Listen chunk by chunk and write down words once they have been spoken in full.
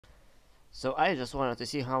So I just wanted to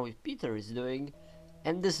see how Peter is doing,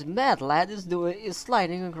 and this mad lad is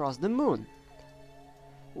sliding across the moon.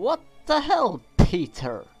 What the hell,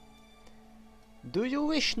 Peter? Do you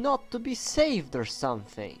wish not to be saved or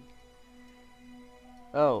something?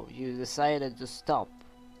 Oh, you decided to stop.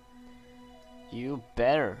 You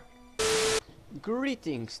better.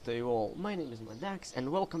 Greetings to you all, my name is ModiaX and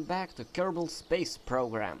welcome back to Kerbal Space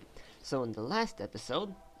Program. So in the last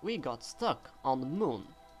episode, we got stuck on the moon.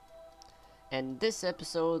 And this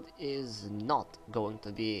episode is not going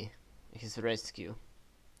to be his rescue.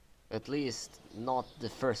 At least not the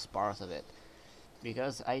first part of it.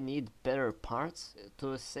 Because I need better parts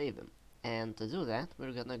to save him. And to do that,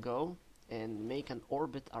 we're gonna go and make an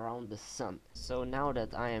orbit around the sun. So now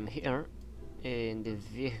that I am here, in the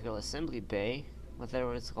vehicle assembly bay,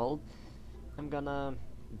 whatever it's called, I'm gonna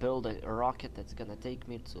build a rocket that's gonna take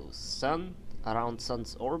me to sun, around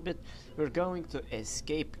sun's orbit. We're going to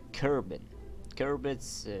escape Kerbal.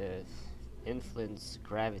 Kerbal's influence,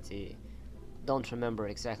 gravity, don't remember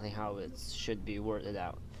exactly how it should be worded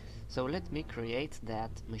out. So let me create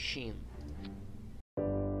that machine.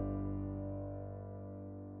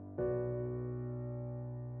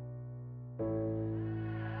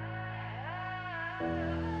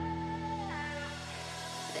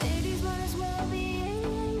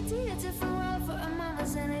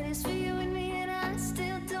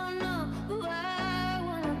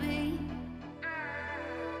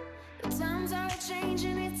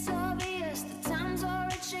 Changing, it's obvious. The times are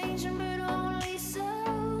changing, but only so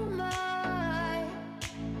much.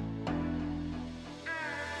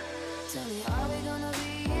 Tell me, are we gonna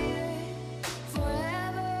be here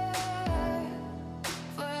forever?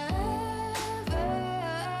 Forever.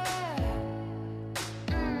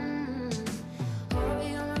 Are we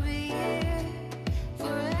gonna be here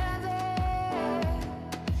forever?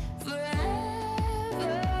 Forever.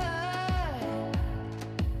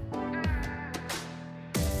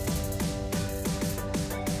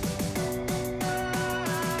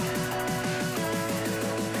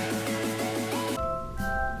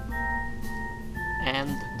 And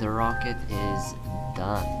the rocket is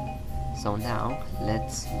done. So now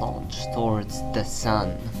let's launch towards the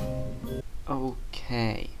sun.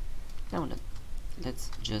 Okay, now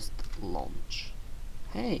let's just launch.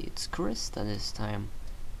 Hey, it's Krista this time.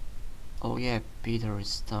 Oh yeah, Peter is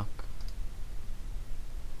stuck.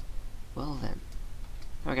 Well then.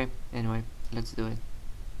 Okay, anyway, let's do it.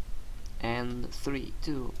 And 3,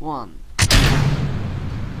 2, 1.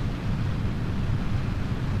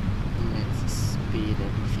 Let's speed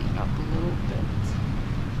everything up a little bit.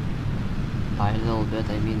 By a little bit,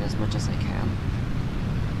 I mean as much as I can.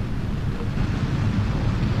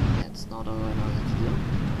 Okay, that's not all I know how to do.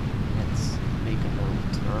 Let's make a little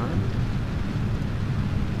turn.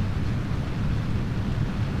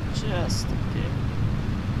 Just a bit.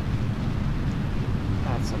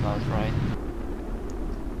 That's about right.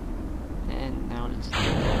 And now let's do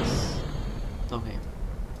this. Okay.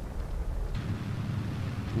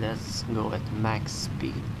 Let's go at max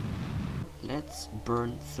speed. Let's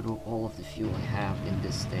burn through all of the fuel I have in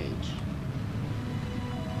this stage.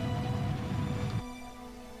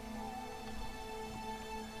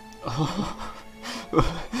 Oh.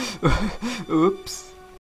 Oops.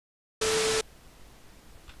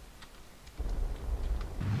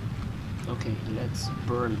 Okay, let's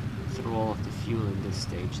burn through all of the fuel in this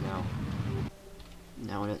stage now.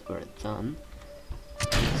 Now that we're done,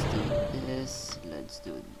 let's do this, let's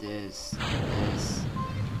do this, this.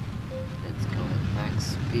 Let's go at max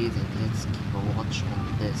speed and let's keep a watch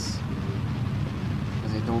on this.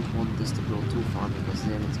 Because I don't want this to go too far, because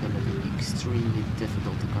then it's gonna be extremely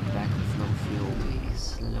difficult to come back with no fuel.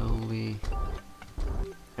 Slowly.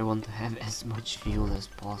 I want to have as much fuel as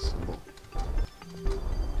possible.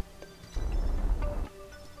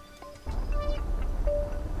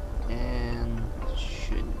 And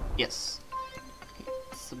yes. Okay,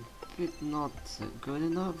 it's a bit not good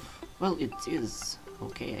enough. Well, it is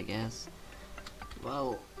okay, I guess.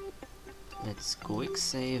 Well, let's quick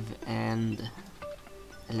save and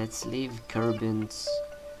let's leave Kerbal's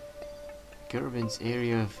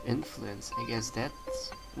area of influence. I guess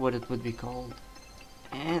that's what it would be called.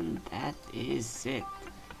 And that is it.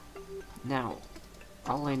 Now,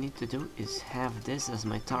 all I need to do is have this as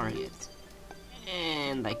my target.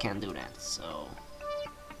 And I can't do that, so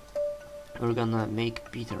we're gonna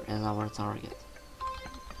make Peter as our target.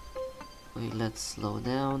 Wait, let's slow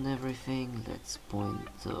down everything. Let's point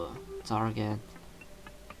to target.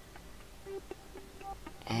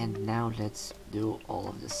 And now let's do all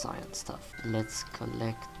of the science stuff. Let's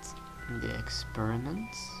collect the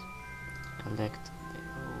experiments.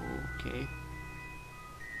 Okay.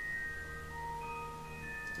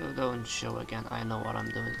 Don't show again, I know what I'm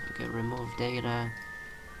doing. Okay, remove data.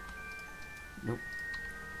 Nope.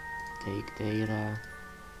 Take data.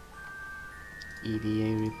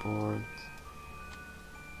 EVA report.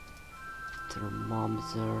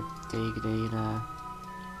 Thermometer, take data.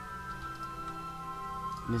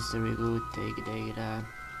 Mystery good, take data.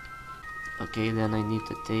 Okay, then I need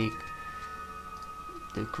to take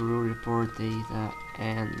the crew report data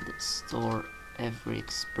and store every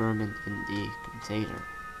experiment in the container.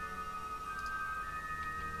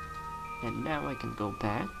 And now I can go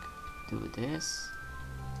back, do this,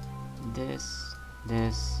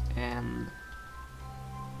 and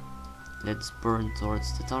let's burn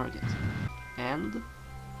towards the target. And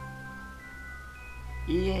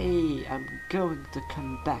yay, I'm going to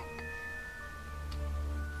come back.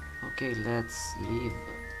 Okay, let's leave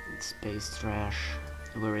space trash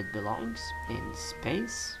where it belongs, in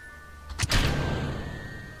space.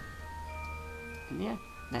 And yeah,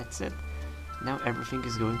 that's it. Now everything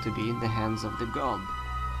is going to be in the hands of the god.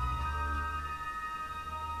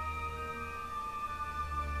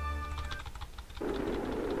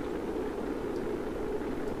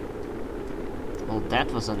 Well,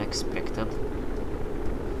 that was unexpected.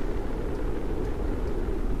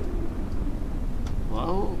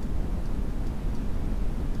 Well,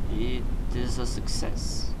 it is a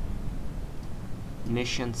success.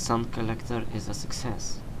 Mission Sun Collector is a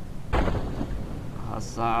success.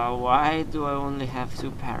 So why do I only have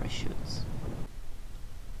 2 parachutes?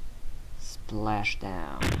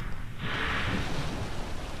 Splashdown.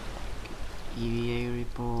 EVA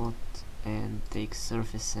report and take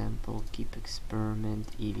surface sample, keep experiment,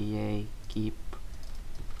 EVA, keep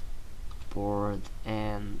board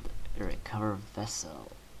and recover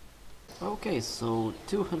vessel. Okay, so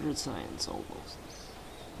 200 science almost.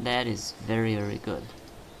 That is very good.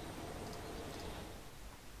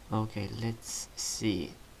 Okay, let's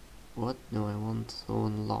see. What do I want to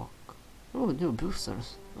unlock? Oh, new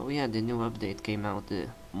boosters. Oh yeah, the new update came out,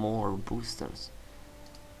 more boosters.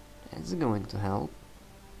 That's going to help.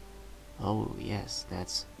 Oh yes,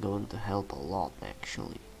 that's going to help a lot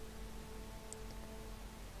actually.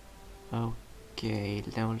 Okay,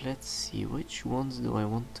 now let's see, which ones do I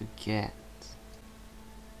want to get?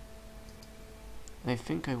 I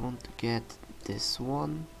think I want to get this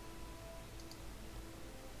one.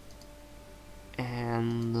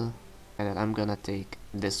 And I'm gonna take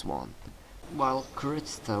this one. While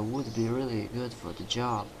Krista would be really good for the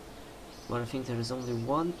job, but I think there is only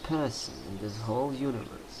one person in this whole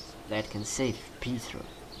universe that can save Peter.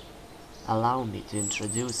 Allow me to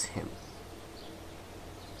introduce him.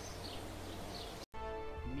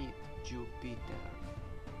 Meet Jupiter.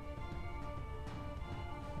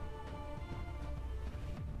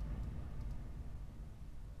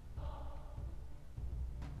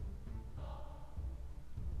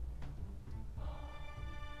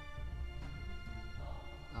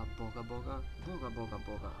 Boga boga, boga boga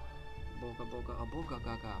boga, boga boga, a boga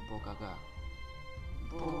gaga, boga ga,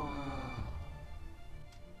 boga.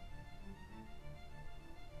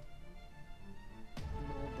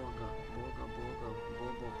 No boga, boga boga, bo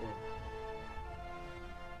bo bo.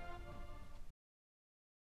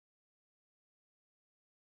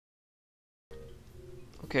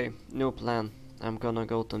 Okay, new plan. I'm gonna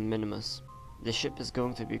go to Minmus. The ship is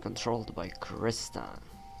going to be controlled by Krista.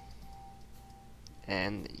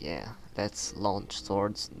 And yeah, let's launch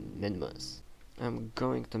towards Minmus. I'm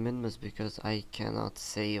going to Minmus because I cannot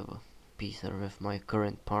save Peter with my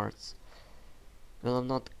current parts. Well, I'm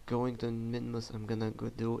not going to Minmus, I'm gonna go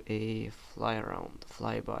do a fly around,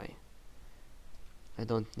 flyby. I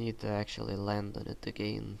don't need to actually land on it to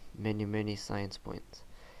gain many science points.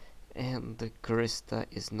 And the Krista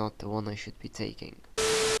is not the one I should be taking.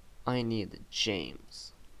 I need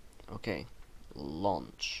James. Okay,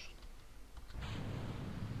 launch.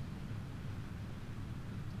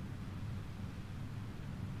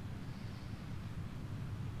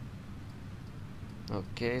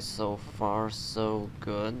 Okay, so far so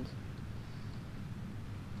good.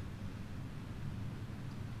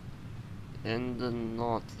 And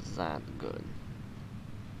not that good.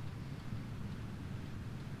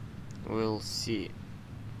 We'll see.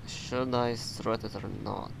 Should I strut it or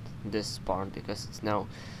not? This part, because it's now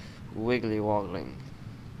wiggly woggling.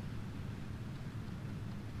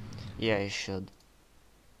 Yeah, I should.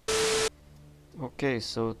 Okay,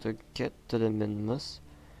 so to get to the Minmus,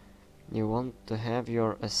 you want to have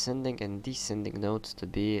your ascending and descending nodes to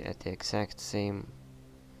be at the exact same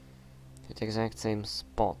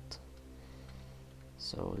spot.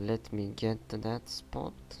 So let me get to that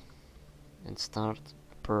spot and start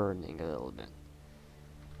burning a little bit.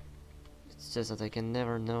 It's just that I can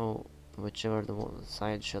never know Whichever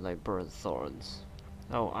side should I burn towards?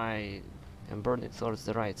 Oh, I am burning towards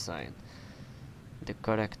the right side. The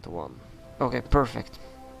correct one. Okay, perfect.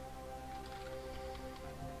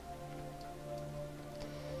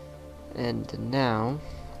 And now,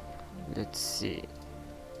 let's see.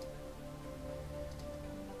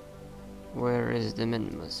 Where is the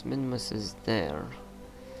Minmus? Minmus is there.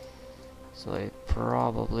 So I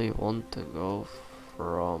probably want to go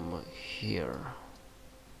from here.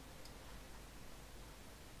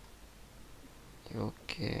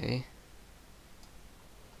 Okay.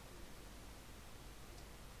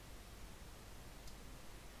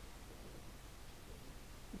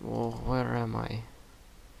 Well, where am I?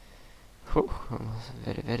 Whew, I'm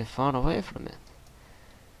very, very far away from it.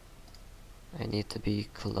 I need to be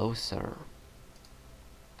closer.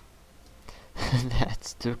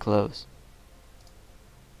 That's too close.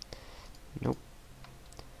 Nope.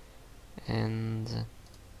 And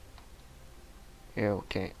yeah,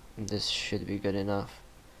 okay, this should be good enough.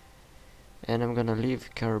 And I'm gonna leave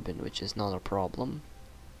Kerbal, which is not a problem,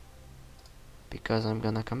 because I'm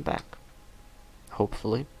gonna come back,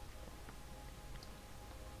 hopefully.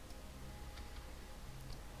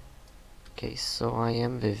 Okay, so I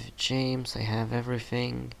am with James, I have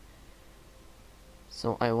everything.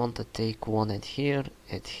 So I want to take one at here,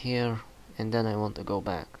 and then I want to go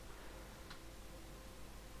back.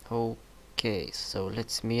 Okay, so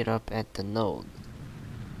let's meet up at the node.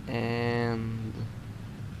 And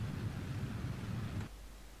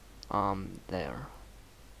there.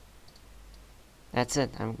 That's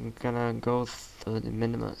it, I'm gonna go through the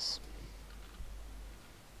Minmus.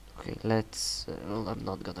 Okay, let's, well, I'm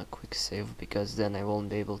not gonna quick save because then I won't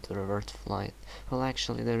be able to revert flight. Well,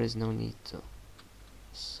 actually there is no need to.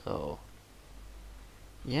 So,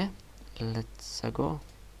 yeah, let's go.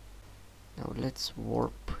 Now let's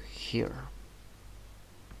warp here.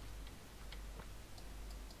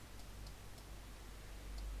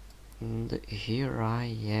 And here I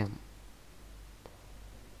am.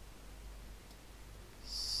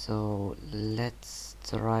 So let's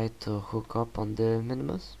try to hook up on the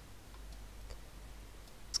Minmus.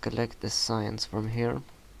 Let's collect the science from here.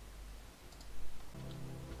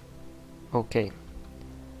 Okay.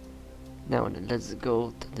 Now then, let's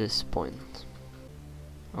go to this point.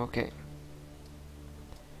 Okay.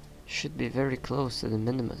 Should be very close to the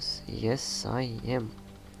Minmus. Yes, I am.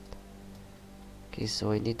 Okay,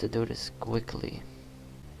 so I need to do this quickly.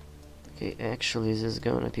 Okay, actually this is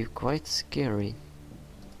gonna be quite scary.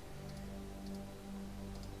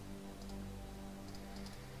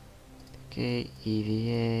 Okay,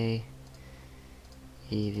 EVA.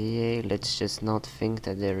 EVA, let's just not think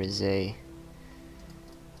that there is a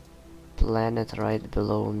planet right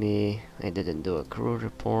below me. I didn't do a crew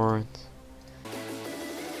report.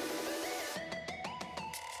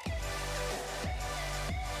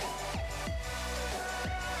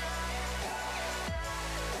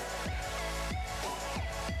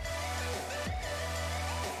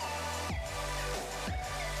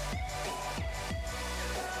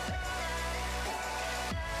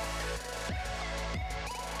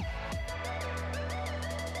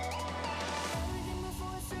 Everything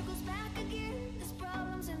before it circles back again. There's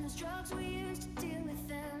problems and there's drugs we use to deal with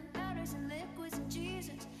them. Powders and liquids and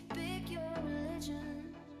Jesus, pick your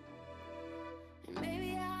religion. And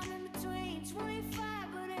maybe I'm in between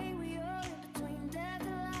 25, but ain't we all in between death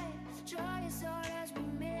and life? Try as hard as we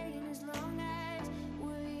may and as long as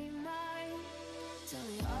we might. Tell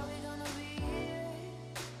me, are we gonna be here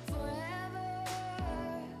forever?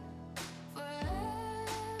 Forever.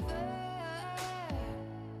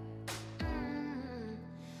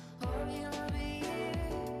 Are we gonna be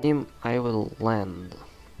here? I will land.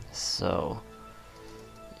 So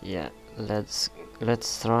yeah, let's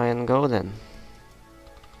try and go then.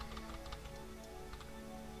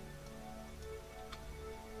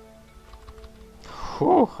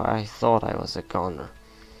 Whew, I thought I was a goner.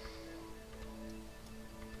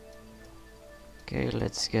 Okay,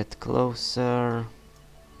 let's get closer.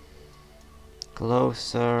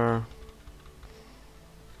 Closer.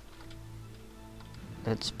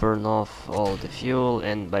 Let's burn off all the fuel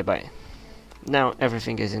and bye bye. Now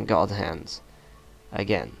everything is in God's hands.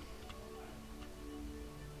 Again.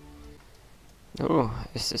 Oh,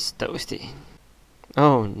 this is toasty.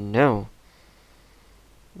 Oh no.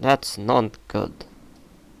 That's not good.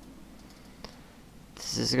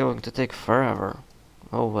 This is going to take forever.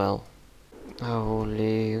 Oh well.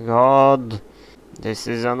 Holy God. This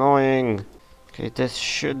is annoying. Okay, this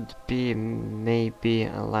should be maybe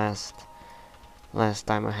a last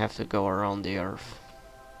time I have to go around the Earth.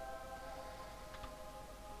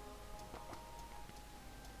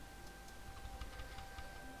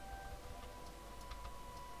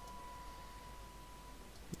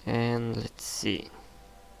 And let's see.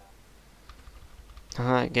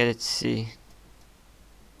 Get it, C.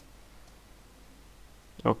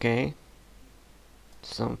 Okay.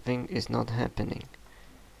 Something is not happening.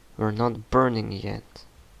 We're not burning yet.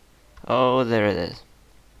 Oh, there it is.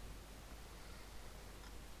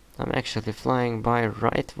 I'm actually flying by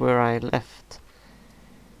right where I left.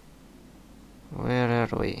 Where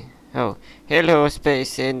are we? Oh, hello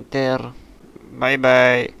Space Center. Bye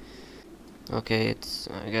bye. Okay,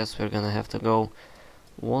 I guess we're gonna have to go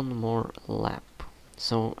one more lap.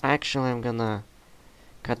 So actually I'm gonna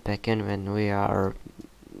cut back in when we are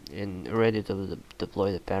ready to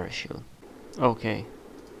deploy the parachute. Okay.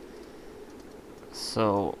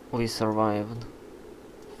 So we survived,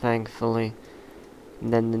 thankfully.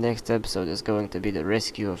 And then the next episode is going to be the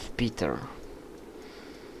rescue of Peter.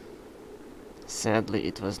 Sadly,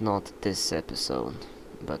 it was not this episode,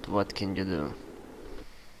 but what can you do?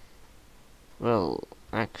 Well,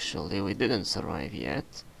 actually, we didn't survive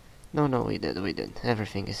yet. No, we did.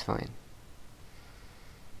 Everything is fine.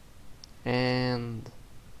 And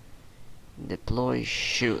deploy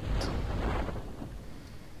shoot.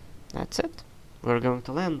 That's it. We're going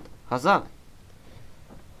to land. Huzzah!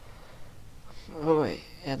 Oh,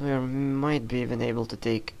 and we might be even able to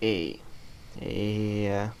take a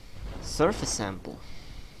surface sample.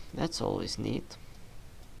 That's always neat.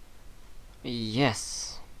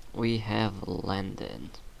 Yes, we have landed.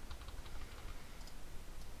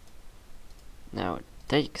 Now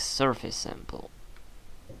take surface sample.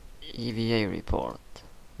 EVA report.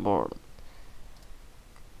 Board.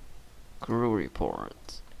 Crew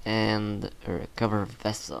report. And recover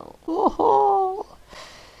vessel. Woohoo!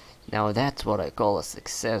 Now that's what I call a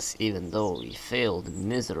success, even though we failed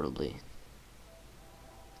miserably.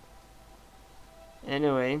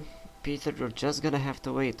 Anyway, Peter, you're just gonna have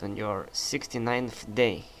to wait on your 69th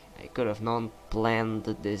day. I could have not planned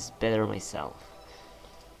this better myself.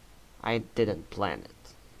 I didn't plan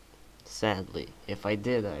it. Sadly, if I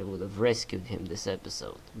did, I would have rescued him this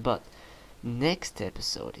episode. But next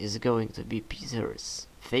episode is going to be Peter's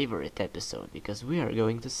favorite episode, because we are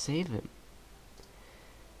going to save him.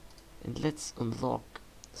 And let's unlock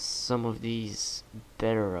some of these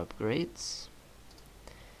better upgrades.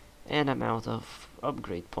 And I'm out of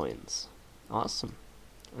upgrade points. Awesome.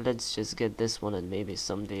 Let's just get this one and maybe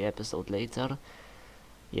someday episode later.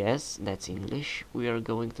 Yes, that's English. We are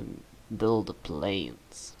going to build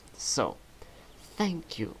planes. So,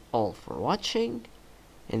 thank you all for watching.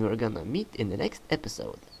 And we're gonna meet in the next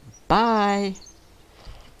episode. Bye!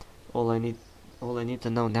 All I need to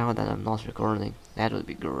know now that I'm not recording. That would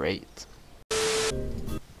be great.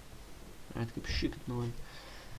 Right, keep shit going.